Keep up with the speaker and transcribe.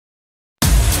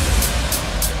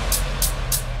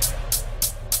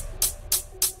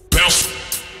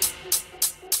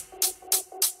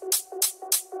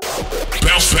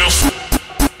bounce,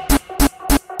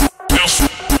 bounce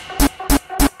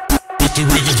with the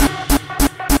rhythm.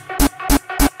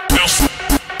 Bounce,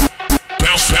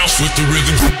 bounce, bounce with the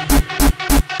rhythm.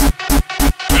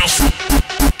 Bounce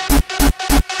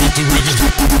with the rhythm.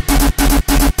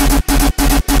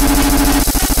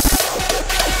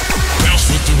 Bounce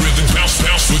with the rhythm. Bounce,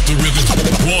 bounce with the rhythm.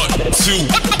 1, 2,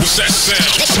 what's that sound?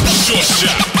 Short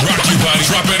shot, rock your body,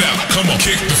 drop it out. Come on,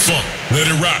 kick the funk, let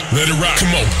it rock,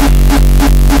 come on.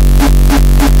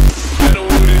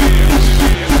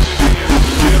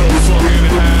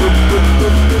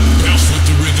 Bounce with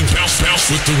the rhythm, bounce, bounce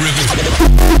with the rhythm.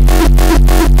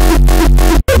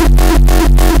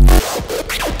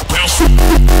 Bounce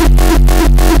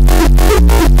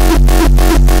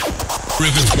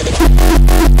rhythm.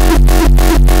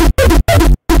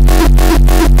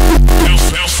 Bounce,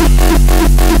 bounce.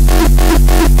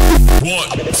 1,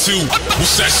 2,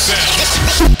 what's that sound?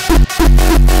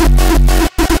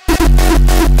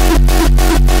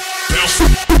 Bounce.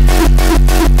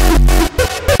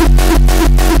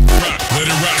 Rock, let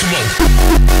it rock, come on. Rock.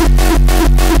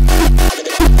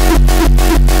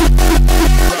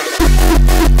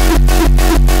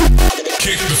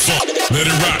 Kick the funk, let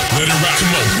it rock,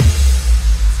 come on.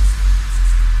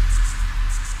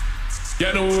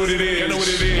 Y'all know what it is, y'all know what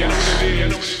it is, y'all know what it is, y'all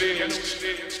know what it is, y'all know what it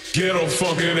is. Ghetto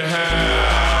funk in the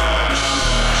house.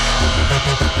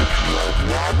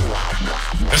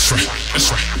 That's right, that's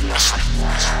right, that's right.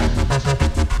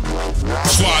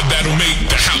 Squad that'll make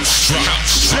the house drop.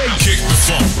 Kick the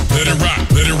funk, let it rock,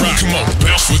 come on.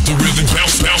 Bounce with the rhythm,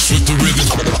 bounce, bounce with the rhythm.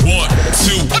 1,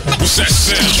 2, what's that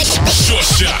sound? Short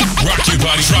shot, rock your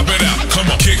body, drop it out.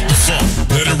 Come on, kick the funk,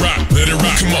 let it rock,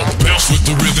 come on. Bounce with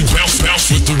the rhythm, bounce,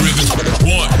 bounce with the rhythm. 1,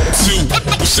 2,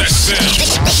 what's that sound?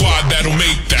 Squad that'll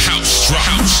make the house drop.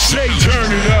 Say turn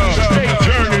it up, say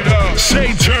turn it up,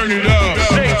 say turn it up,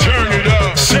 say turn it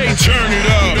up, say turn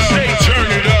it up, say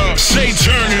turn it up, say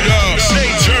turn it up,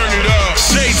 say turn it up,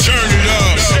 say turn it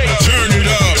up, say turn it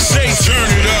up, say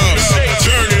turn it up, say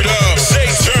turn it up, say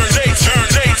turn, say turn,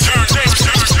 say turn, say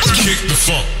turn. Kick the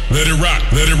funk, let it rock,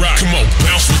 come on.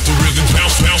 Bounce with the rhythm,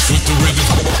 bounce, bounce with the rhythm.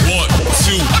 1,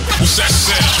 2, what's that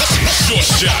sound? Short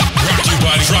shot, rock your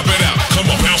body, drop it out. Come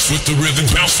on, bounce with the rhythm,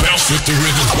 bounce, bounce with the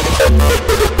rhythm.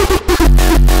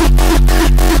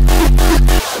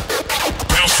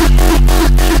 Bounce.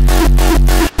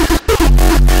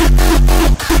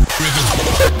 Rhythm.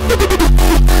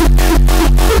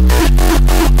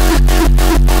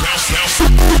 Bounce, bounce.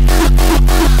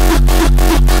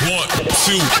 1,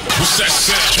 2, what's that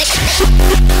sound?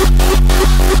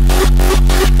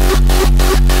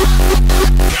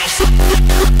 Bounce.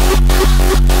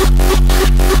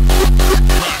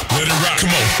 Rock, let it rock,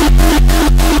 come on.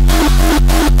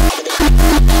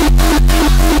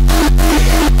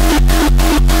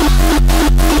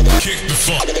 Kick the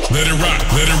funk, let it rock,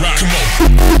 come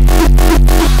on.